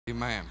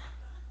Amen.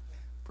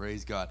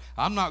 Praise God.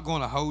 I'm not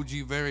going to hold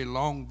you very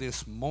long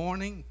this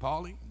morning.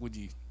 Polly, would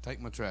you take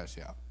my trash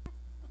out?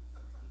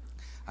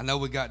 I know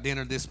we got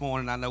dinner this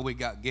morning. I know we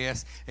got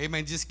guests.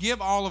 Amen. Just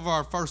give all of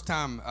our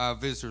first-time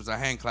visitors a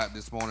hand clap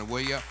this morning,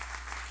 will you?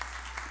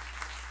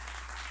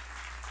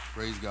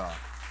 Praise God.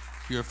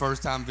 If you're a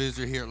first-time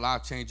visitor here at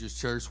LifeChangers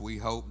Church, we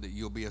hope that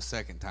you'll be a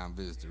second-time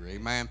visitor.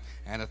 Amen.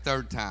 And a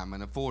third time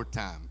and a fourth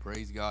time.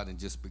 Praise God, and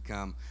just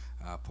become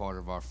part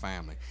of our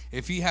family.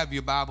 If you have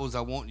your Bibles, I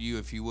want you,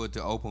 if you would,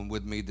 to open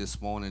with me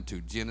this morning to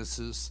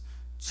Genesis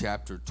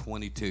chapter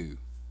 22.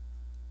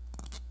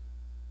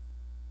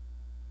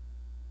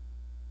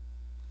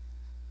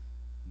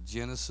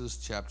 Genesis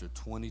chapter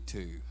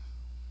 22.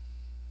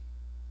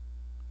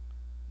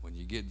 When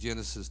you get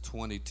Genesis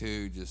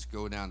 22, just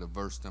go down to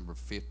verse number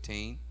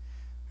 15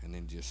 and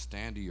then just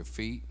stand to your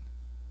feet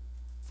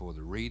for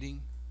the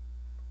reading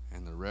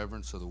and the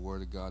reverence of the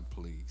Word of God,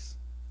 please.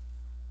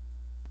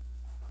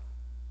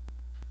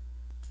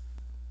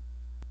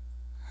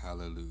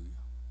 Hallelujah.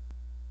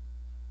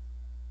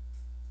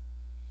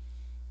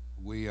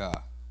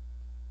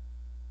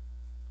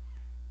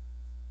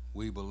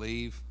 We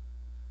believe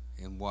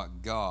in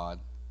what God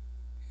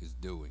is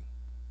doing.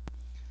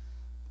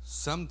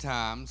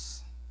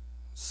 Sometimes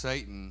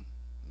Satan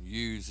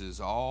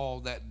uses all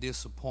that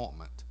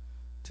disappointment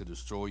to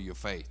destroy your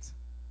faith.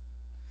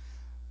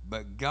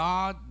 But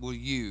God will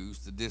use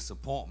the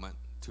disappointment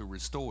to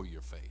restore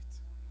your faith.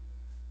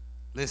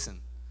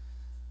 Listen,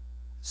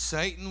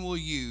 Satan will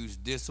use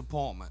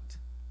disappointment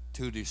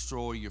to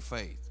destroy your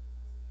faith.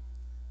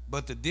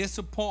 But the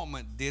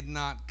disappointment did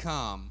not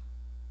come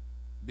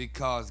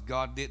because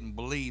God didn't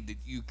believe that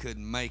you could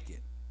make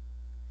it.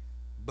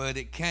 But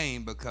it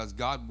came because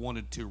God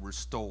wanted to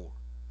restore.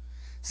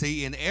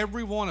 See, in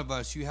every one of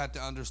us, you have to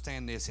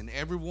understand this, in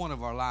every one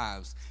of our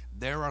lives,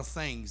 there are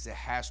things that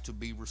has to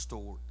be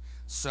restored.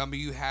 Some of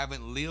you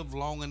haven't lived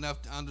long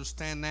enough to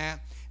understand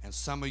that, and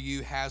some of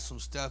you have some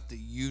stuff that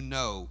you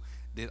know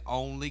that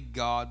only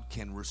God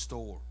can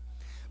restore.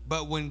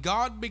 But when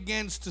God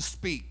begins to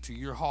speak to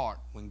your heart,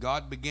 when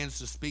God begins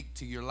to speak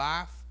to your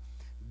life,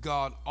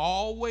 God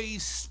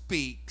always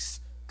speaks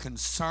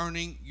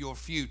concerning your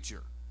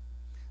future.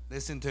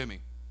 Listen to me.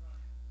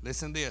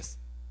 Listen to this.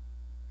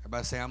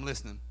 Everybody say, I'm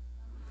listening.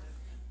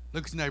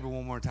 Look at your neighbor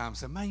one more time and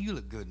say, man, you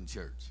look good in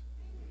church.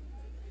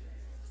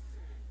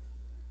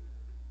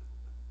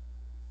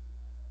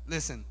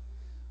 Listen,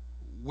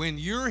 when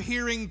you're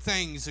hearing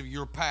things of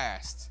your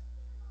past,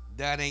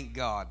 that ain't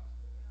God.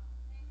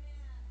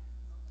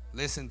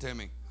 Listen to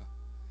me.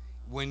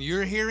 When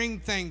you're hearing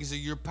things of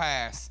your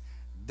past,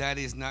 that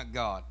is not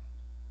God.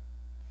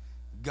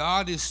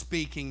 God is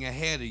speaking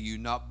ahead of you,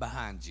 not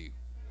behind you.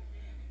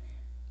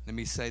 Let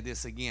me say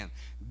this again.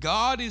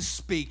 God is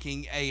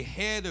speaking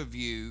ahead of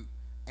you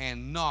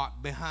and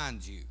not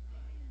behind you.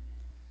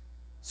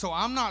 So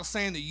I'm not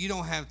saying that you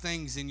don't have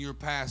things in your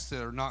past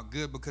that are not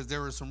good, because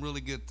there are some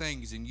really good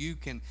things, and you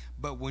can,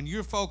 but when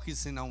you're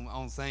focusing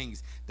on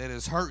things that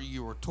has hurt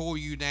you or tore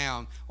you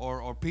down,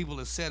 or people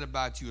have said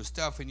about you or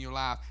stuff in your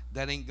life,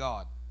 that ain't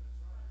God.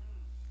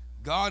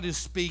 God is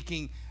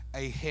speaking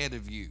ahead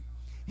of you.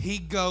 He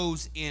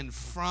goes in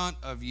front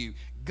of you.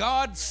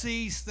 God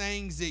sees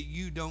things that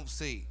you don't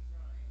see.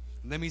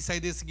 Let me say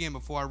this again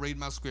before I read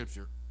my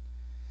scripture.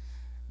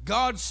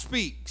 God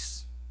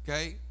speaks,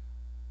 okay?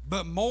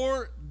 But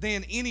more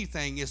than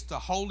anything, it's the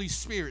Holy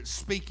Spirit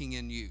speaking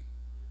in you.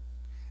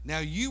 Now,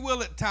 you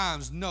will at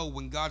times know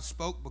when God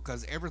spoke,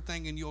 because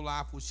everything in your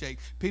life will shake.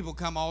 People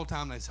come all the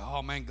time and they say,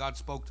 oh man, God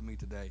spoke to me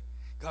today.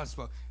 God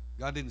spoke.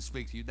 God didn't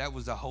speak to you. That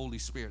was the Holy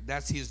Spirit.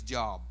 That's His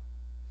job.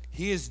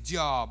 His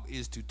job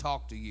is to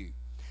talk to you.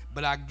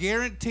 But I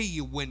guarantee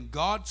you, when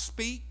God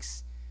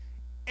speaks,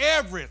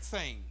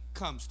 everything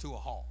comes to a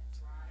halt.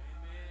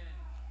 Amen.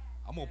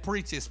 I'm going to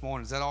preach this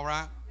morning. Is that all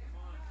right?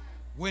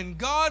 When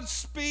God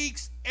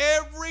speaks,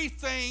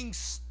 everything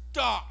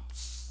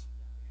stops.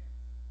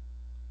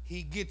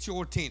 He gets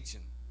your attention.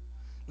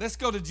 Let's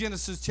go to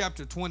Genesis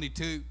chapter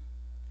 22,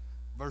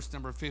 verse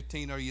number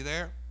 15. Are you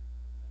there?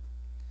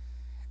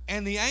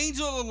 And the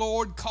angel of the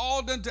Lord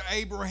called unto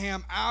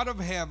Abraham out of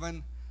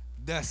heaven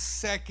the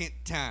second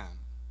time,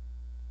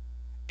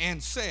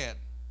 and said,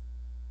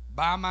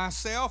 by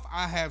myself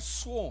I have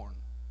sworn,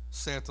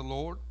 saith the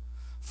Lord,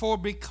 for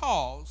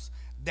because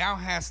thou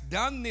hast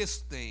done this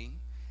thing,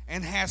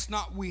 and hast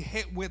not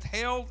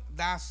withheld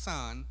thy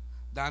son,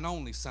 thine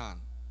only son,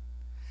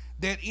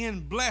 that in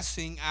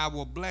blessing I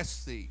will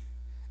bless thee,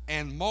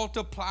 and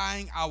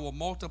multiplying I will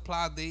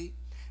multiply thee,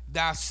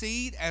 thy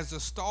seed as the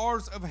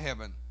stars of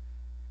heaven,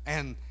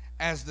 and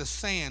as the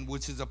sand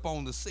which is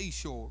upon the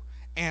seashore,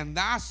 and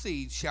thy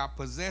seed shall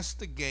possess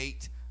the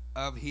gate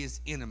of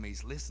his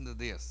enemies. Listen to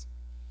this.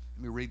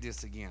 Let me read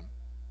this again.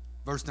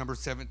 Verse number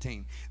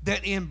 17.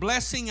 That in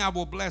blessing I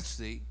will bless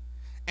thee,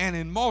 and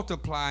in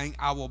multiplying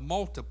I will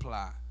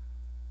multiply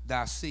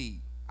thy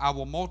seed. I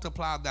will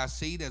multiply thy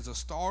seed as the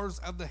stars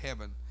of the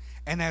heaven,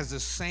 and as the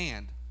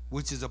sand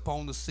which is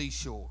upon the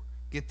seashore.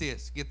 Get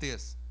this, get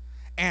this.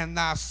 And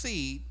thy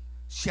seed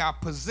shall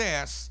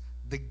possess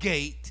the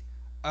gate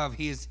of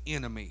his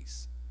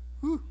enemies.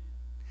 Whew.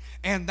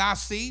 And thy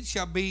seed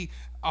shall be,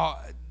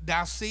 and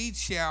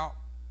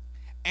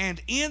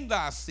in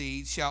thy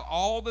seed shall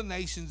all the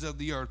nations of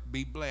the earth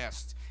be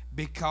blessed,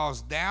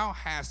 because thou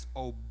hast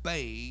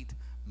obeyed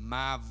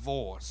my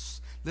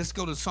voice. Let's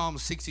go to Psalm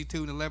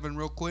 62 and 11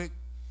 real quick.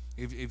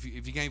 If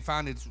you can't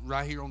find it, it's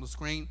right here on the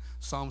screen.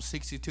 Psalm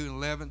 62 and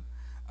 11.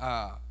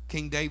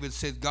 King David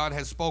said, God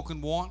has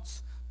spoken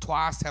once,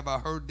 twice have I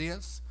heard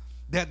this,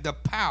 that the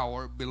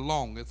power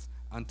belongeth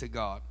unto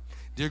God.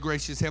 Dear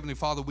gracious Heavenly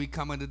Father, we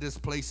come into this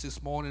place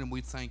this morning and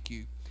we thank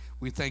you.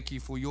 We thank you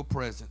for your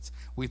presence.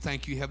 We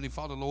thank you, Heavenly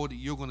Father, Lord, that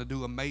you're going to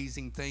do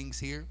amazing things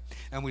here.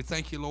 And we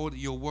thank you, Lord, that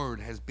your word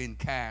has been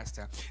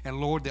cast.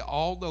 And, Lord, that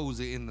all those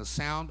in the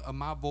sound of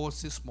my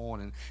voice this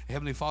morning,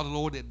 Heavenly Father,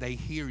 Lord, that they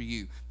hear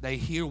you. They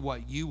hear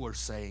what you are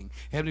saying.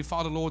 Heavenly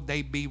Father, Lord,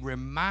 they be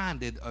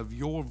reminded of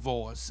your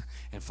voice.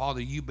 And,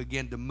 Father, you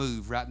begin to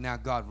move right now.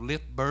 God,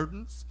 lift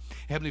burdens.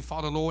 Heavenly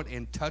Father, Lord,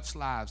 and touch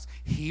lives.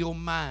 Heal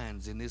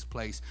minds in this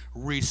place.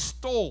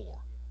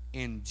 Restore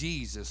in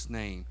Jesus'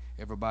 name.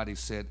 Everybody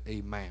said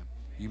amen.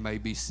 You may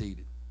be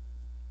seated.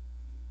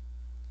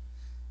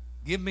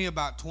 Give me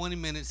about 20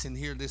 minutes in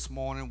here this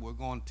morning. We're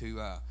going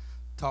to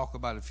talk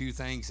about a few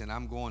things, and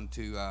I'm going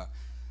to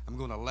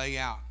lay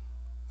out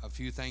a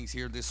few things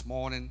here this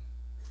morning.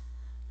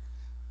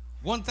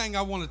 One thing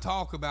I want to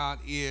talk about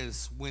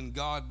is when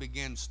God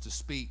begins to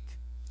speak.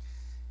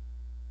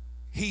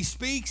 He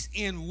speaks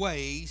in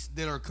ways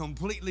that are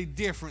completely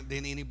different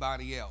than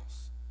anybody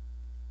else.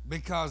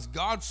 Because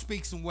God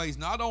speaks in ways,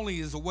 not only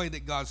is the way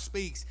that God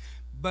speaks,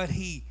 but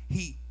he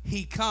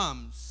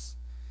comes,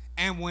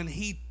 and when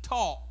he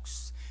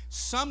talks,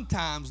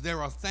 sometimes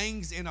there are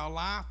things in our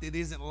life that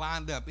isn't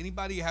lined up.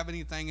 Anybody have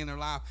anything in their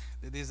life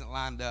that isn't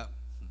lined up?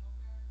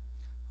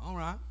 All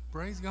right,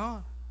 praise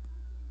God.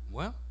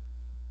 Well,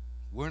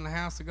 we're in the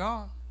house of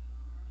God.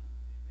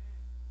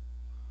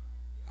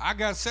 I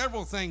got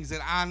several things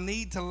that I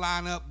need to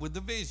line up with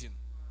the vision.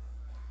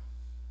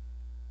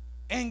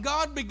 And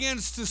God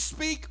begins to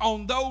speak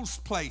on those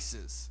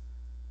places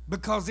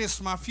because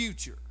it's my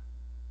future.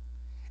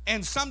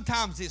 And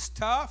sometimes it's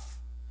tough,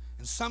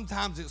 and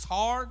sometimes it's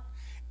hard,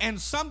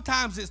 and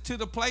sometimes it's to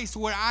the place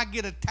where I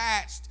get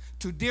attached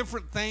to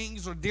different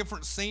things or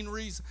different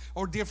sceneries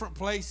or different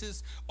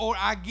places, or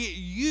I get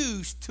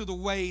used to the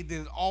way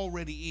that it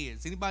already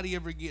is. Anybody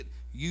ever get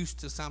used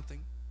to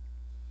something?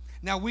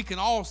 Now, we can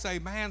all say,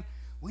 man,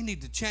 we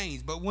need to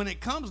change. But when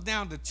it comes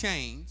down to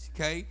change,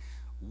 okay,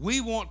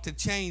 we want to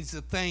change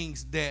the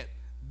things that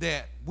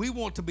we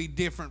want to be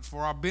different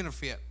for our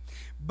benefit.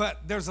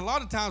 But there's a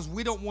lot of times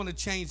we don't want to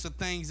change the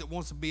things that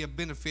wants to be a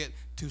benefit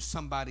to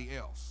somebody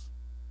else.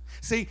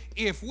 See,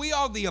 if we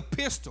are the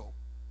epistle,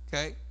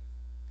 okay,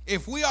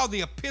 if we are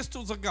the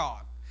epistles of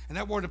God, and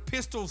that word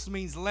epistles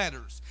means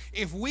letters.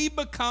 If we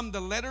become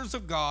the letters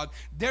of God,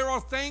 there are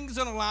things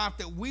in our life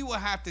that we will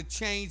have to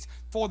change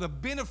for the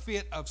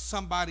benefit of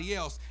somebody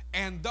else.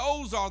 And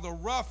those are the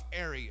rough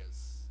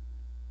areas,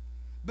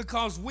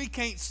 because we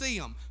can't see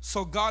them.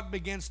 So God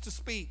begins to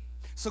speak.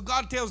 So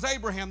God tells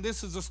Abraham,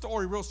 this is a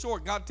story real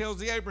short. God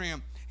tells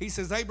Abraham, he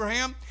says,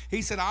 Abraham,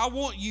 he said, I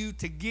want you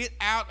to get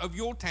out of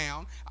your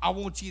town. I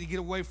want you to get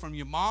away from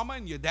your mama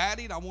and your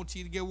daddy. And I want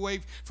you to get away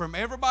from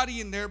everybody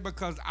in there,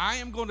 because I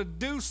am going to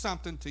do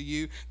something to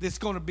you that's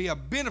going to be a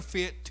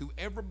benefit to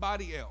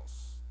everybody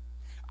else.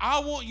 I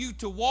want you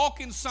to walk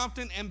in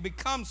something and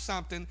become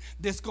something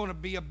that's going to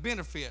be a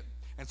benefit.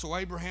 And so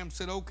Abraham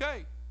said,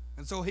 okay.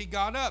 And so he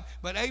got up.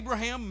 But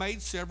Abraham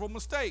made several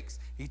mistakes.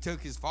 He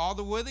took his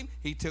father with him.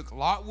 He took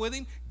Lot with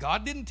him.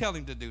 God didn't tell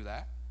him to do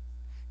that.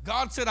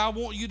 God said, I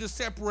want you to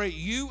separate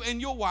you and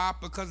your wife,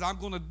 because I'm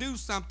going to do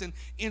something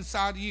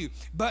inside of you.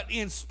 But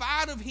in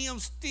spite of him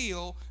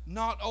still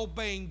not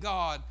obeying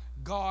God,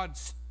 God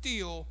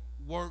still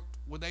worked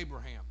with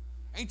Abraham.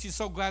 Ain't you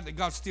so glad that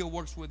God still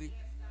works with you?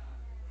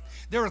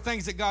 There are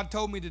things that God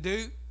told me to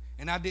do,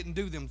 and I didn't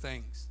do them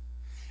things.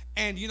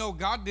 And, you know,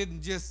 God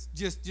didn't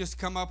just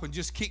come up and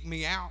just kick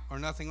me out or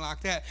nothing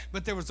like that.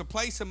 But there was a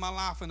place in my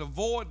life and a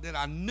void that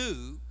I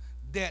knew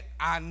that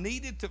I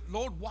needed to.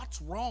 Lord,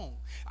 what's wrong?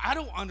 I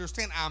don't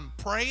understand. I'm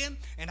praying,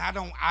 and I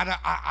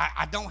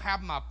don't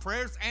have my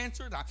prayers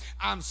answered.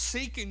 I'm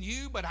seeking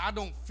you, but I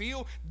don't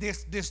feel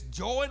this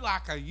joy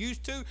like I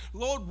used to.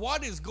 Lord,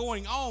 what is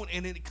going on?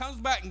 And it comes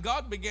back, and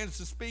God begins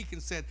to speak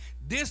and said,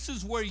 this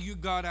is where you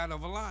got out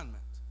of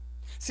alignment.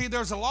 See,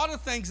 there's a lot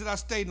of things that I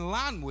stayed in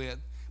line with,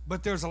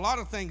 but there's a lot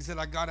of things that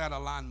I got out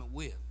of alignment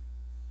with.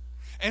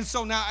 And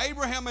so now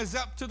Abraham is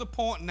up to the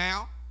point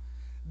now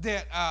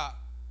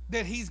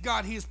that he's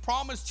got his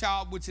promised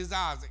child, which is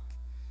Isaac.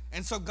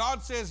 And so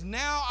God says,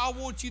 now I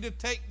want you to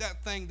take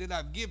that thing that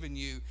I've given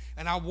you,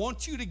 and I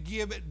want you to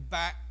give it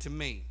back to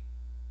me.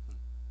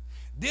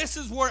 This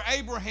is where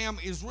Abraham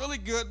is really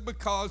good,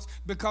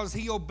 because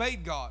he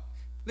obeyed God.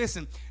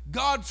 Listen,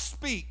 God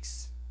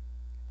speaks,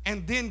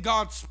 and then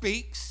God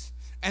speaks,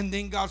 and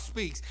then God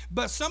speaks.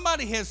 But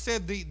somebody has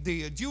said,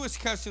 the Jewish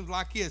customs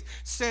like this,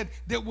 said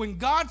that when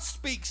God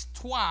speaks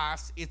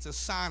twice, it's a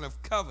sign of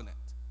covenant.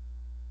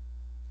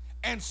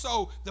 And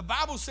so the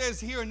Bible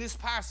says here in this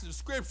passage of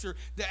Scripture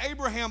that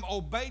Abraham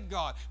obeyed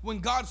God. When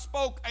God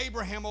spoke,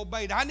 Abraham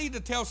obeyed. I need to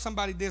tell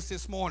somebody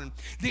this morning.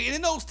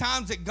 In those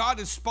times that God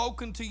has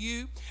spoken to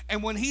you,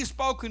 and when he's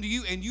spoken to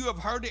you and you have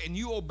heard it and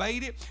you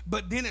obeyed it,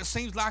 but then it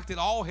seems like that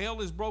all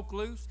hell is broke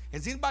loose.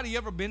 Has anybody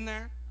ever been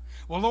there?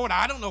 Well, Lord,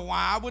 I don't know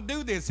why I would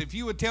do this. If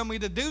you would tell me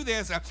to do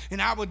this and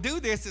I would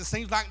do this, it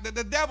seems like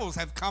the devils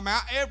have come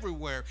out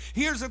everywhere.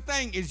 Here's the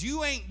thing is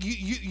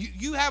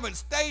you haven't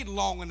stayed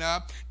long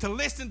enough to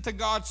listen to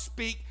God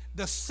speak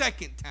the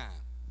second time.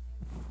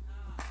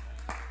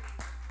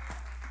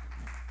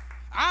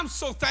 I'm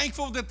so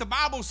thankful that the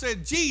Bible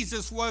said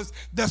Jesus was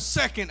the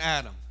second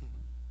Adam.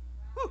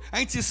 Whew,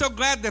 ain't you so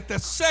glad that the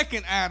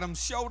second Adam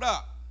showed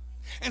up?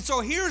 And so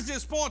here's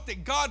this point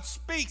that God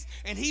speaks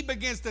and he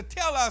begins to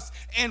tell us,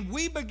 and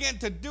we begin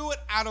to do it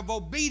out of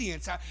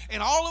obedience.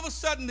 And all of a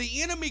sudden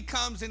the enemy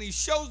comes and he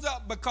shows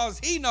up because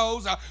he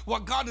knows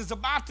what God is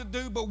about to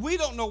do, but we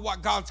don't know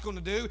what God's going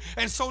to do.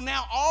 And so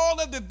now all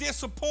of the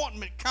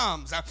disappointment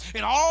comes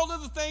and all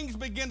of the things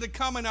begin to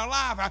come in our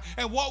life.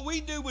 And what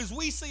we do is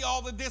we see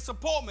all the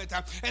disappointment.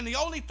 And the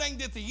only thing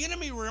that the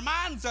enemy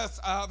reminds us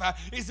of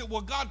is that,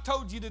 well, God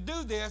told you to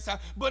do this,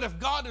 but if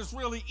God is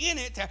really in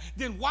it,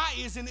 then why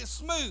isn't it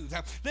smooth?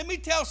 Let me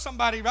tell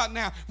somebody right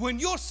now, when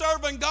you're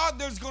serving God,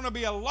 there's going to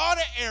be a lot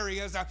of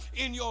areas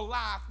in your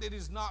life that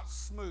is not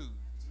smooth.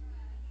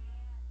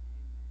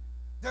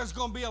 There's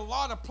going to be a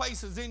lot of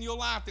places in your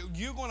life that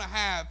you're going to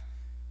have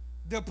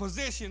the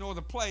position or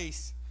the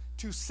place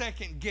to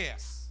second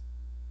guess.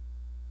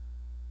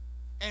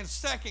 And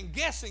second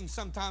guessing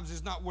sometimes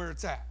is not where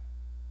it's at.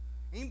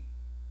 Okay,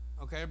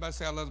 everybody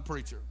say I love the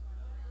preacher.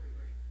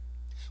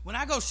 When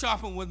I go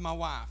shopping with my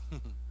wife,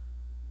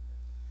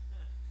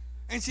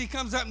 and she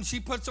comes up and she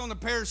puts on a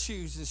pair of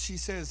shoes and she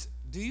says,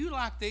 "Do you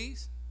like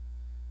these?"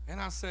 And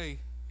I say,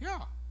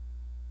 "Yeah,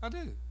 I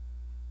do."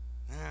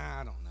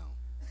 I don't know.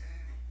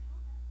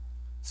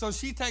 So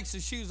she takes the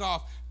shoes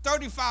off.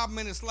 35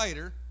 minutes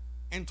later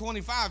and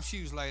 25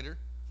 shoes later,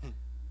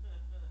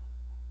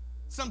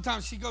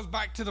 sometimes she goes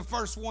back to the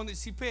first one that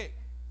she picked.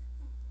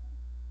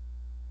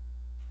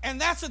 And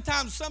that's the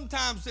time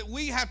sometimes that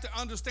we have to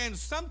understand,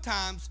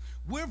 sometimes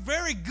we're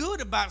very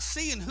good about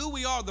seeing who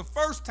we are the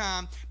first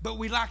time, but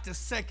we like to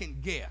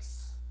second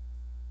guess.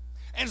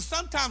 And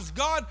sometimes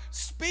God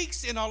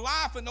speaks in our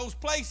life in those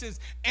places,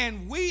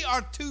 and we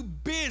are too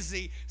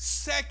busy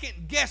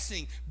second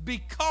guessing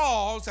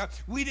because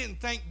we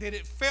didn't think that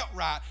it felt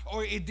right,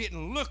 or it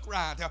didn't look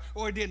right,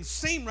 or it didn't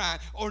seem right,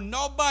 or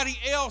nobody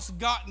else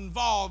got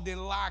involved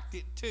and liked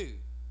it too.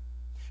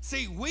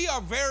 See, we are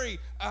very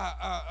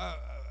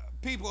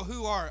people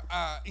who are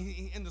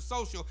in the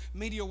social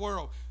media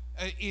world.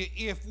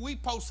 If we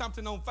post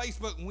something on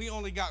Facebook and we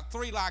only got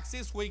 3 likes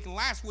this week, and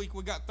last week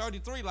we got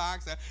 33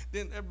 likes,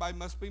 then everybody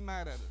must be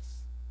mad at us.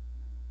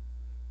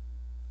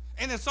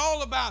 And it's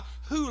all about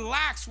who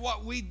likes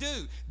what we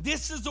do.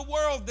 This is a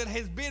world that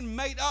has been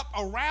made up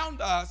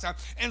around us.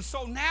 And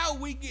so now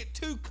we get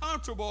too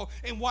comfortable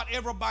in what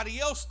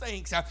everybody else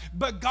thinks.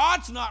 But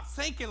God's not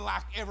thinking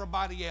like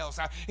everybody else.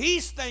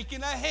 He's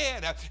thinking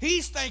ahead.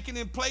 He's thinking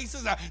in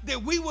places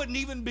that we wouldn't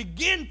even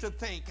begin to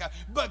think.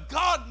 But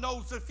God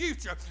knows the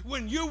future.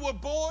 When you were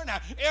born,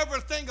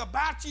 everything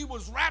about you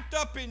was wrapped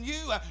up in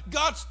you.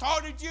 God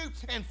started you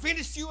and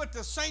finished you at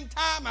the same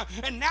time.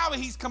 And now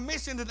he's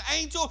commissioned an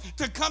angel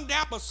to come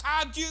down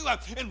beside you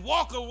and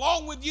walk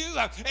along with you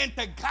and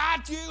to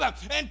guide you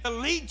and to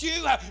lead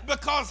you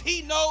because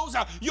he knows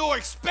your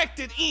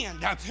expected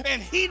end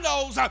and he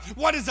knows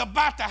what is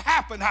about to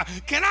happen.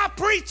 Can I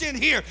preach in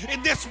here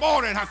this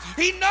morning?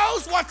 He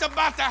knows what's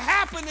about to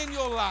happen in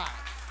your life.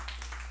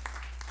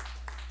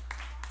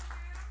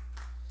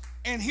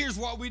 And here's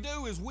what we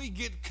do is we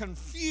get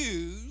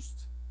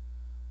confused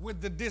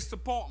with the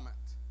disappointment.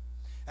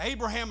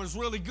 Abraham is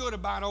really good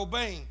about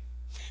obeying.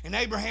 And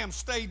Abraham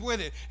stayed with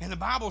it. And the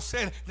Bible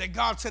said that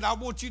God said, "I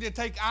want you to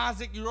take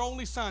Isaac, your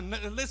only son."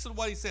 Listen to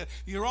what he said.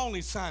 Your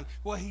only son.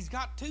 Well, he's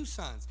got 2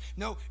 sons.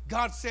 No,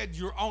 God said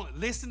your only.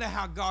 Listen to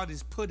how God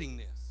is putting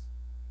this.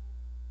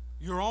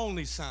 Your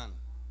only son.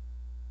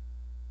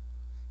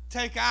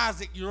 Take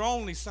Isaac, your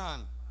only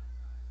son,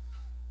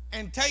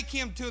 and take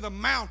him to the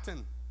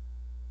mountain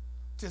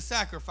to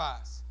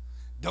sacrifice.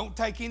 Don't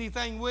take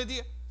anything with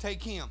you.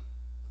 Take him.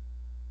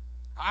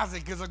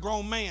 Isaac is a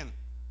grown man.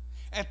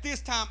 At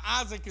this time,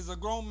 Isaac is a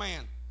grown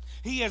man.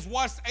 He has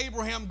watched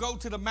Abraham go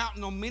to the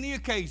mountain on many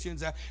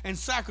occasions and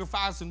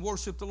sacrifice and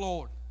worship the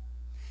Lord.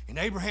 And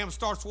Abraham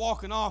starts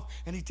walking off,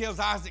 and he tells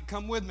Isaac,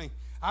 "Come with me."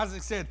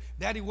 Isaac said,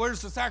 "Daddy, where's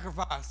the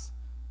sacrifice?"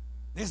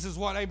 This is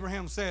what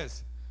Abraham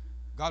says.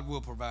 God will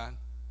provide.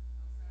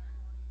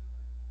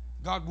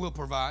 God will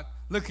provide.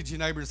 Look at your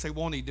neighbor and say,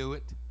 "Won't he do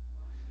it?"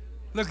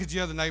 Look at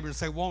your other neighbor and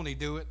say, "Won't he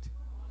do it?"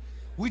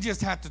 We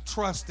just have to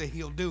trust that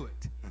he'll do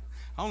it.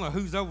 I don't know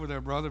who's over there,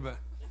 brother, but...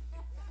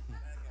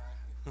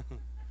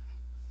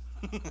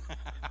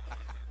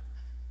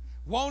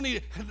 Won't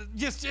he?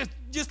 Just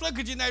look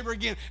at your neighbor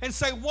again and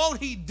say,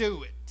 "Won't he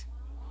do it?"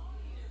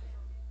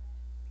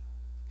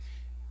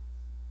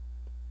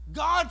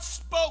 God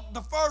spoke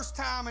the first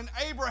time and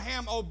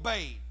Abraham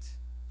obeyed.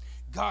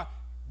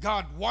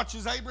 God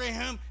watches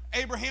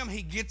Abraham,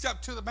 he gets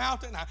up to the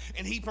mountain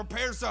and he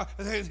prepares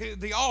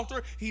the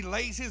altar. He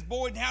lays his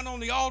boy down on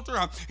the altar.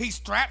 He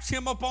straps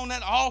him up on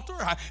that altar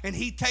and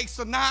he takes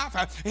the knife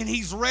and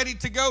he's ready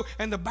to go.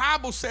 And the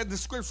Bible said, the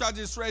scripture I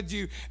just read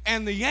you,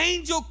 and the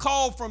angel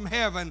called from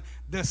heaven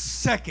the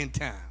second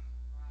time.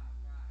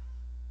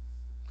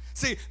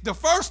 See, the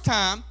first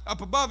time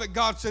up above it,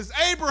 God says,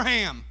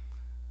 Abraham,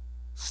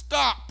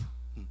 stop.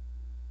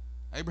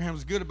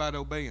 Abraham's good about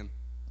obeying,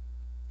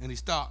 and he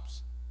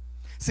stops.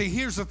 See,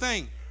 here's the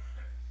thing,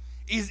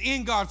 is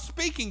in God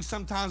speaking,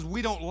 sometimes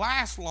we don't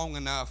last long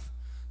enough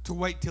to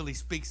wait till he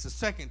speaks the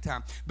second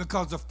time.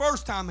 Because the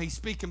first time he's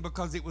speaking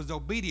because it was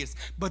obedience,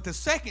 but the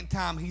second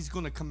time he's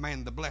going to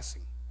command the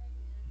blessing.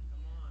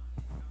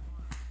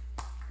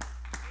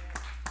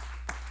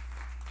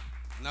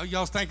 I know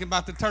y'all's thinking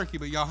about the turkey,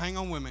 but y'all hang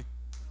on with me.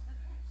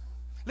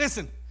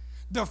 Listen.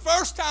 The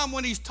first time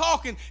when he's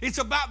talking, it's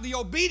about the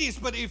obedience.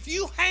 But if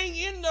you hang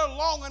in there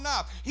long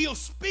enough, he'll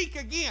speak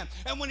again.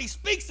 And when he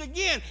speaks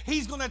again,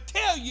 he's going to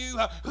tell you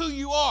who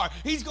you are.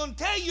 He's going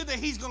to tell you that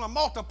he's going to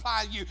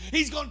multiply you.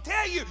 He's going to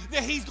tell you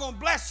that he's going to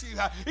bless you.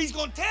 He's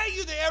going to tell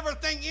you that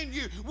everything in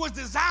you was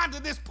designed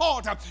to this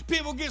point.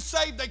 People get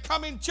saved, they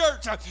come in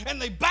church,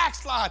 and they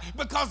backslide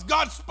because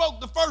God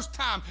spoke the first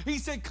time. He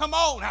said, come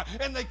on,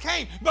 and they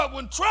came. But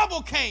when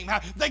trouble came,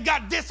 they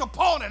got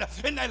disappointed,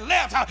 and they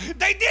left.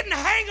 They didn't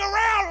hang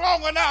around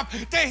long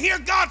enough to hear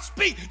God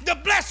speak the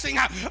blessing.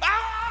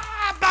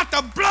 I'm about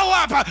to blow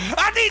up.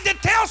 I need to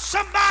tell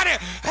somebody,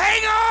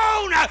 hang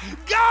on,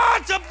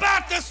 God's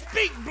about to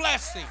speak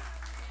blessing.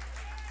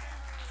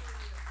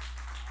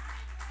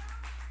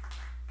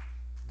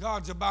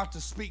 God's about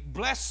to speak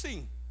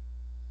blessing.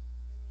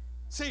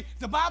 See,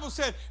 the Bible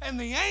said, and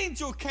the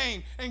angel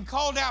came and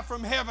called out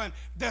from heaven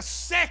the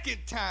second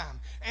time.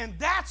 And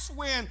that's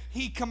when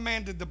he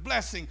commanded the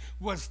blessing,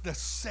 was the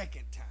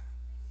second time.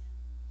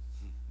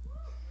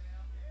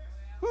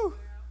 Whew.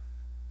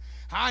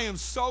 I am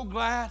so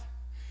glad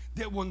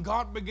that when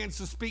God begins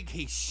to speak,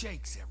 he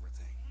shakes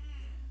everything.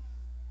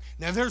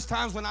 Now, there's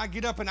times when I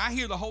get up and I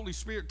hear the Holy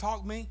Spirit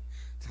talk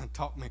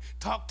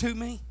to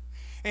me,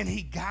 and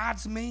he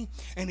guides me,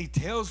 and he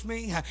tells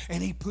me,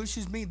 and he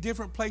pushes me in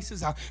different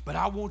places. But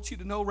I want you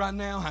to know right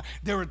now,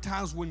 there are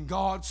times when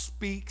God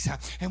speaks,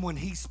 and when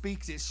he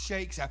speaks, it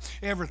shakes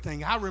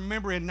everything. I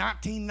remember in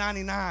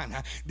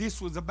 1999, this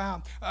was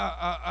about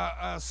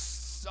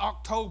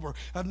October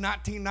of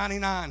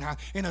 1999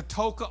 in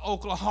Atoka,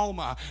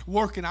 Oklahoma,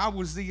 working. I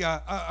was the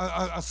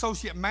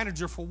associate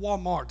manager for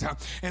Walmart,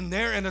 and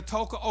there in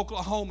Atoka,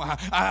 Oklahoma,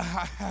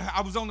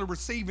 I was on the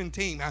receiving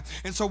team,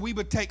 and so we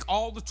would take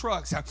all the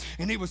trucks,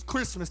 and it was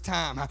Christmas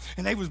time,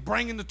 and they was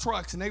bringing the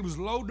trucks, and they was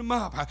loading them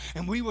up,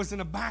 and we was in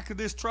the back of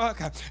this truck,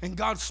 and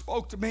God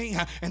spoke to me,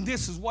 and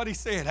this is what he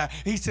said.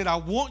 He said, I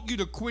want you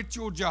to quit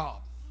your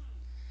job.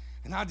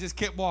 And I just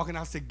kept walking.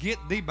 I said, get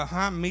thee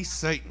behind me,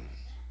 Satan.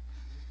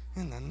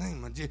 In the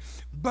name of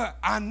Jesus. But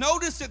I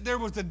noticed that there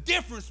was a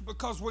difference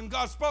because when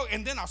God spoke,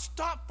 and then I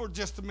stopped for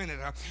just a minute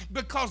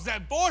because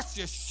that voice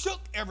just shook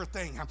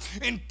everything,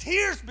 and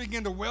tears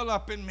began to well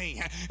up in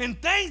me,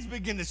 and things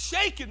began to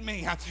shake in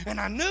me, and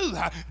I knew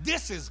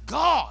this is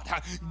God.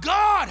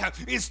 God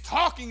is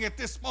talking at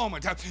this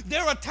moment.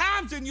 There are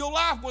times in your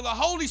life where the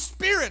Holy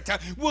Spirit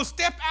will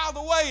step out of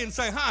the way and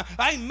say,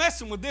 I ain't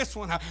messing with this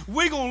one.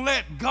 We're going to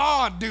let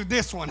God do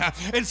this one.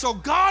 And so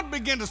God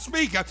began to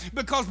speak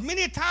because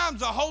many times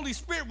the Holy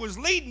Spirit was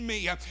leading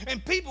me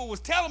and people was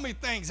telling me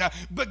things,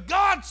 but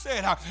God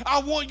said,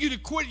 I want you to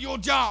quit your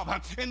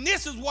job. And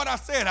this is what I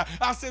said.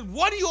 I said,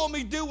 what do you want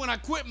me to do when I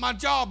quit my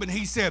job? And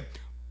he said,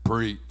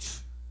 preach.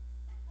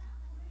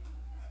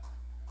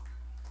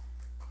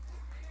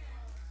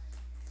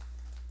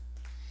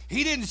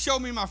 He didn't show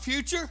me my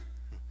future.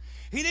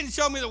 He didn't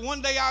show me that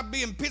one day I'd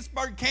be in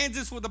Pittsburg,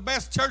 Kansas with the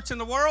best church in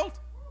the world.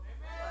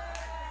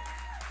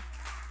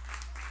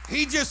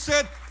 He just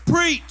said,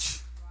 preach.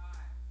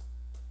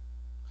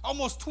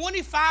 Almost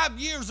 25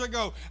 years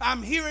ago,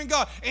 I'm hearing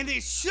God, and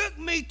it shook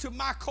me to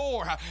my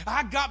core.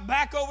 I got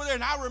back over there,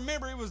 and I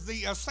remember it was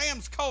the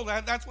Sam's Cold.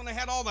 That's when they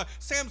had all the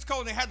Sam's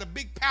Cold, and they had the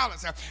big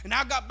pallets. And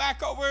I got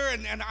back over there,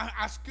 and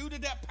I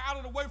scooted that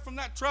pallet away from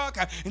that truck,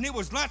 and it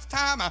was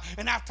lunchtime,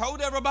 and I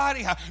told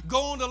everybody,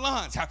 go on to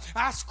lunch.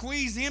 I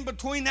squeezed in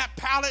between that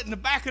pallet and the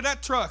back of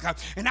that truck,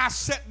 and I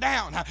sat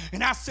down,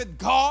 and I said,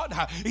 God,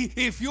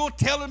 if you're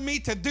telling me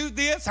to do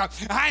this,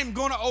 I am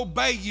going to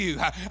obey you.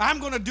 I'm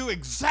going to do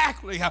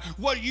exactly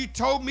what you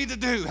told me to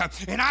do.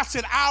 And I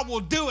said, I will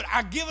do it.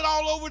 I give it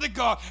all over to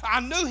God. I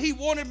knew he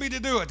wanted me to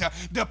do it.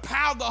 The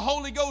power of the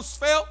Holy Ghost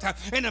felt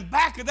in the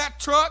back of that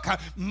truck. The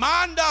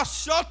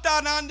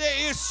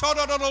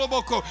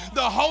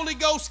Holy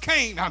Ghost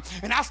came,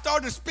 and I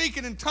started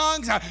speaking in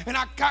tongues, and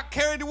I got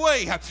carried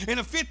away. In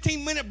a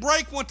 15-minute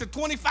break went to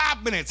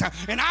 25 minutes,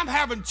 and I'm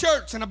having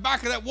church in the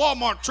back of that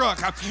Walmart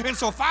truck. And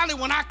so finally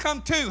when I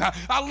come to,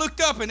 I looked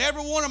up, and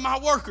every one of my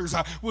workers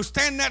was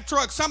standing in that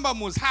truck. Some of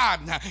them was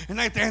hiding, and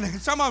they And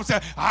some of them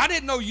said, I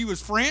didn't know you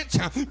was French.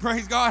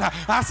 Praise God.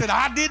 I said,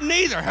 I didn't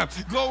either.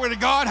 Glory to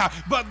God.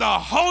 But the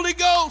Holy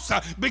Ghost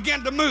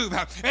began to move,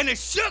 and it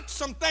shook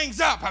some things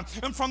up.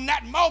 And from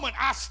that moment,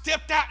 I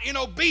stepped out in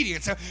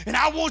obedience. And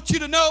I want you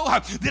to know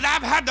that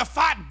I've had to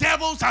fight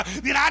devils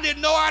that I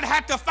didn't know I'd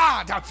have to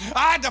fight.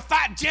 I had to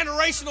fight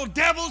generational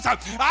devils. I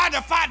had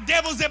to fight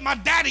devils that my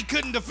daddy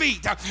couldn't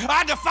defeat. I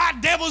had to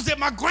fight devils that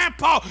my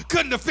grandpa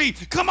couldn't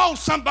defeat. Come on,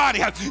 somebody.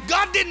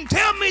 God didn't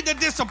tell me the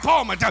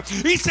disappointment.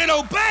 He said,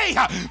 obey.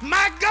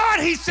 My God,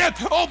 he said,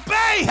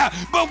 obey.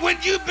 But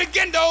when you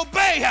begin to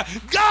obey,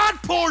 God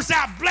pours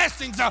out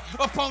blessings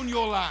upon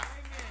your life.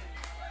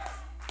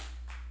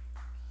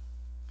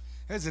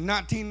 As in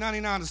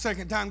 1999, the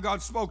second time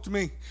God spoke to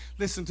me,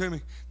 listen to me,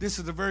 this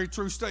is a very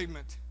true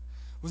statement.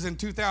 It was in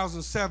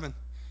 2007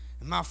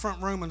 in my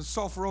front room in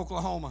Sulphur,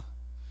 Oklahoma.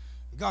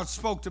 God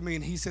spoke to me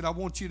and he said, I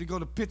want you to go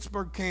to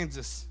Pittsburg,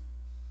 Kansas.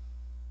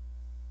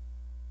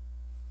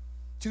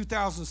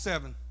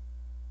 2007.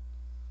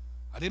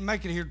 I didn't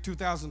make it here in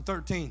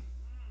 2013.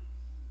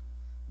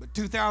 But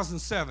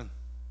 2007,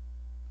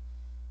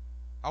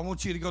 I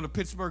want you to go to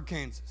Pittsburg,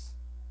 Kansas.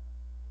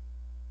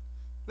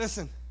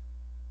 Listen.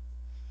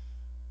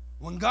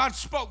 When God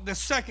spoke the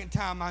second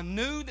time, I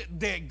knew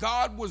that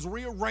God was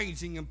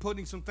rearranging and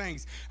putting some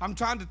things. I'm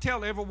trying to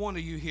tell every one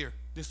of you here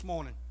this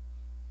morning.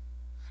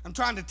 I'm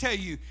trying to tell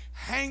you,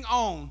 hang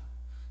on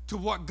to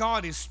what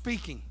God is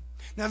speaking.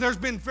 Now, there's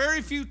been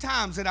very few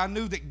times that I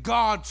knew that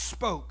God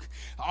spoke.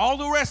 All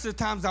the rest of the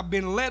times I've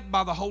been led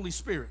by the Holy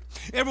Spirit.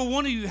 Every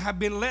one of you have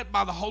been led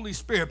by the Holy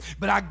Spirit.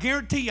 But I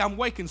guarantee you, I'm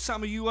waking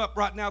some of you up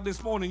right now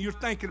this morning. You're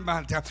thinking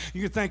about it.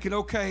 You're thinking,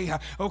 okay,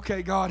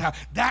 God,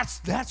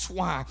 that's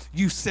why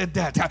you said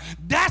that.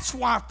 That's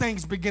why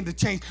things begin to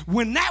change.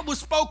 When that was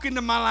spoken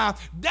into my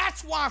life,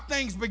 that's why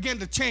things begin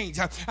to change.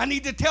 I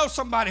need to tell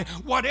somebody,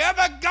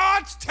 whatever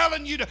God's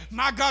telling you to,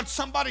 my God,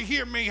 somebody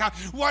hear me.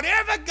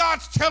 Whatever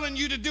God's telling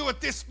you to do at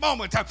this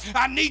moment,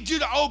 I need you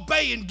to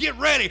obey and get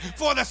ready.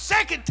 For the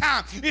second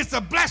time, it's a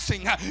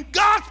blessing.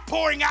 God's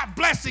pouring out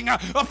blessing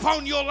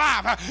upon your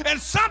life. And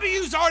some of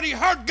you's already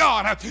heard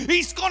God.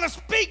 He's going to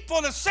speak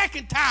for the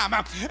second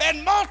time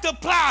and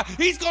multiply.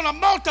 He's going to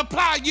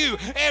multiply you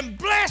and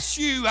bless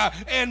you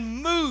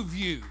and move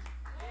you.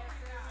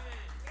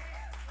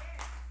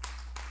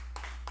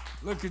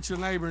 Look at your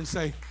neighbor and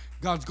say,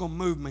 God's going to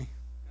move me.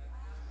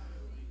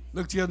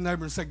 Look at your other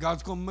neighbor and say,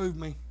 God's going to move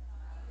me.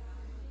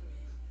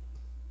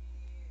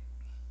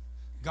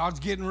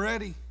 God's getting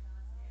ready.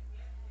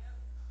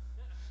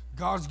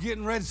 God's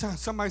getting ready.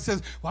 Somebody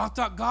says, well, I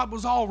thought God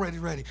was already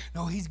ready.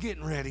 No, he's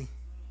getting ready.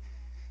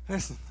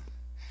 Listen,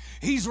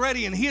 he's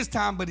ready in his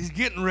time, but he's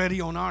getting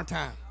ready on our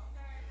time.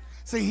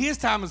 See, his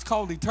time is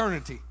called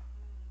eternity.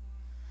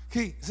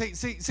 See,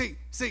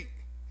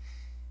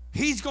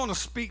 he's going to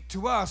speak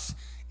to us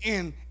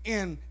in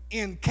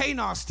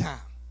Kainos time.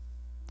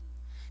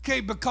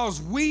 Okay,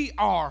 because we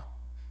are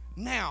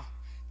now.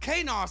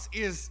 Kainos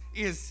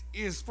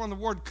is from the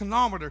word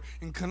chronometer,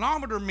 and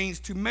chronometer means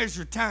to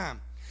measure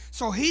time.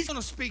 So he's going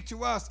to speak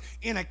to us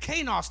in a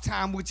Kainos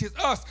time, which is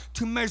us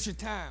to measure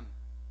time.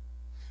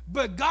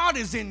 But God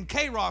is in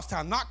Kairos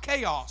time, not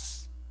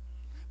chaos,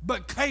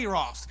 but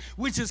Kairos,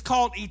 which is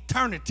called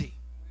eternity.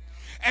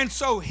 And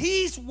so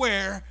he's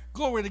where,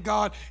 glory to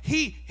God,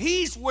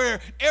 he's where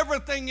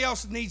everything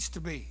else needs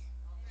to be.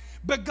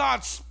 But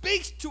God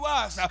speaks to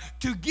us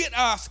to get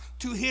us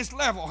to his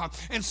level.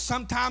 And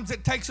sometimes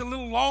it takes a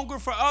little longer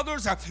for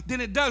others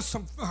than it does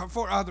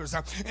for others.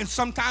 And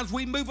sometimes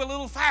we move a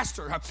little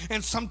faster.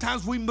 And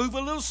sometimes we move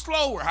a little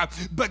slower.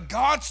 But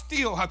God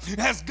still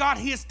has got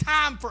his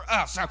time for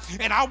us.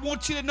 And I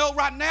want you to know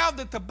right now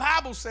that the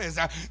Bible says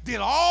that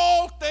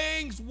all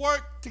things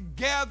work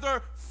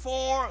together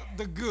for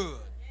the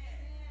good.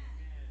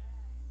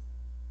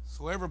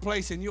 So every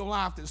place in your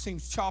life that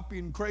seems choppy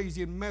and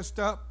crazy and messed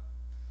up,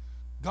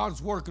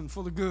 God's working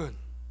for the good.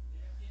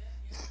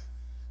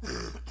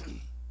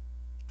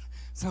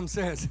 Some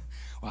says,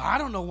 well, I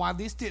don't know why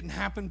this didn't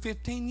happen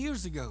 15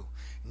 years ago.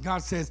 And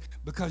God says,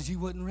 because you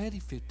wasn't ready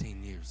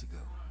 15 years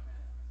ago.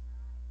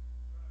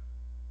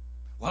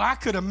 Well, I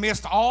could have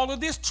missed all of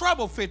this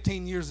trouble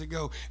 15 years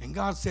ago. And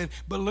God said,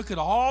 but look at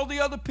all the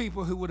other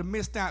people who would have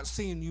missed out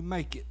seeing you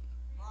make it.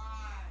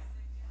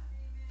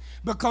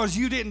 Because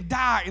you didn't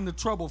die in the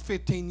trouble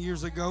 15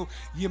 years ago,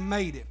 you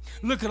made it.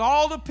 Look at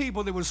all the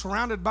people that were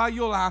surrounded by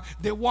your life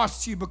that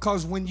watched you,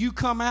 because when you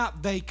come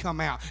out, they come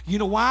out. You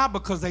know why?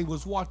 Because they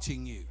was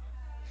watching you.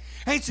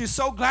 Ain't you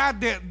so glad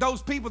that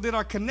those people that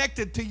are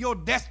connected to your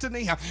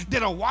destiny,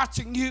 that are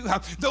watching you,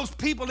 those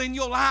people in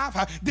your life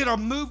that are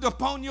moved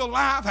upon your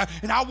life?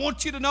 And I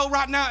want you to know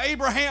right now,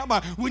 Abraham,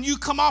 when you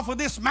come off of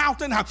this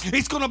mountain,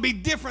 it's going to be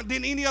different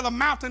than any other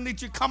mountain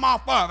that you come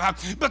off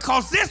of,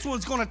 because this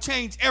one's going to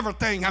change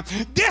everything.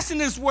 This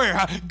is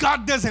where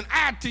God doesn't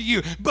add to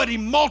you, but he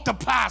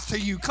multiplies to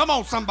you. Come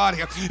on,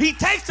 somebody. He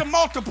takes the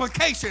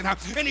multiplication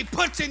and he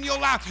puts in your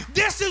life.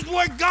 This is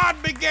where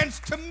God begins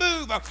to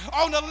move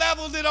on a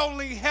level that only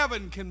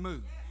heaven can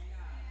move.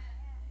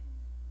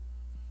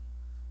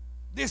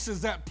 This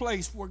is that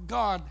place where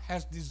God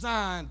has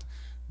designed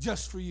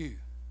just for you.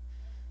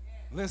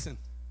 Listen,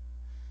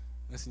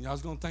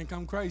 y'all's going to think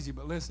I'm crazy,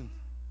 but listen,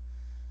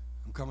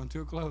 I'm coming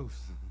to a close.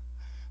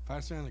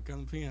 Pastor Anna,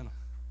 come to the piano.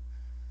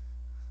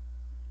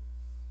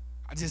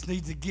 I just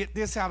need to get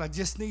this out. I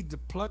just need to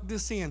plug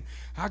this in.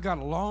 I got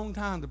a long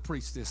time to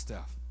preach this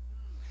stuff.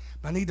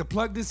 But I need to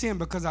plug this in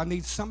because I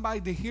need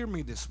somebody to hear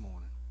me this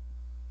morning.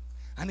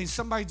 I need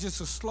somebody just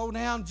to slow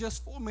down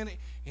just for a minute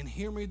and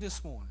hear me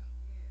this morning.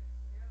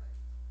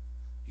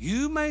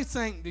 You may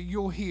think that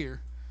you're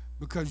here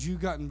because you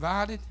got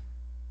invited,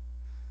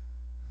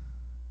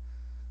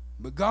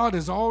 but God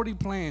has already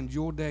planned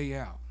your day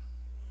out.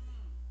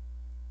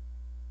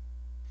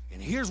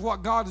 And here's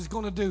what God is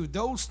going to do.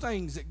 Those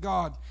things that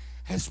God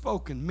has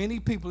spoken. Many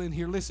people in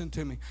here, listen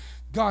to me.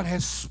 God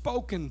has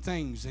spoken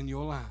things in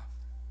your life.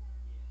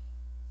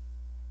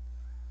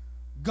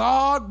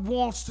 God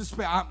wants to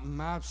speak.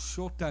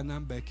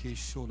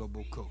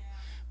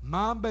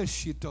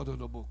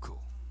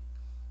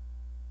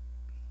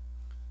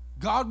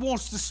 God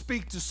wants to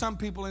speak to some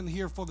people in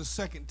here for the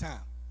second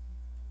time.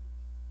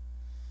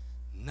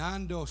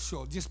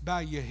 Just bow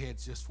your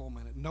heads just for a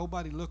minute.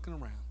 Nobody looking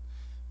around.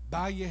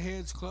 Bow your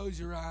heads, close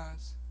your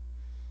eyes.